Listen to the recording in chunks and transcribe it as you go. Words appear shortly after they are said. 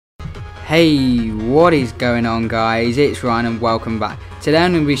Hey, what is going on guys? It's Ryan and welcome back. Today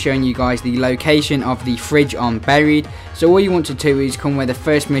I'm going to be showing you guys the location of the fridge on Buried. So all you want to do is come where the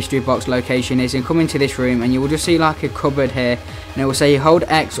first mystery box location is and come into this room, and you will just see like a cupboard here, and it will say hold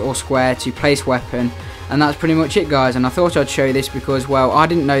X or square to place weapon. And that's pretty much it guys, and I thought I'd show you this because, well, I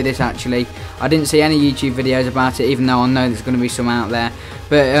didn't know this actually. I didn't see any YouTube videos about it, even though I know there's going to be some out there.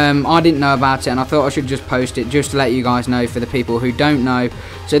 But I didn't know about it, and I thought I should just post it just to let you guys know for the people who don't know.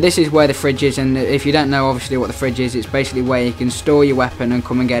 So this is where the fridge is, and if you don't know obviously what the fridge is, it's basically where you can store your weapon and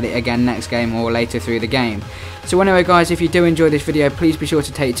come and get it again next game or later through the game. So anyway guys, if you do enjoy this video, please be sure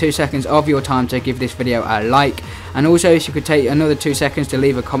to take 2 seconds of your time to give this video a like, and also if you could take another 2 seconds to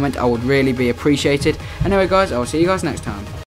leave a comment, I would really be appreciated. Anyway guys, I'll see you guys next time.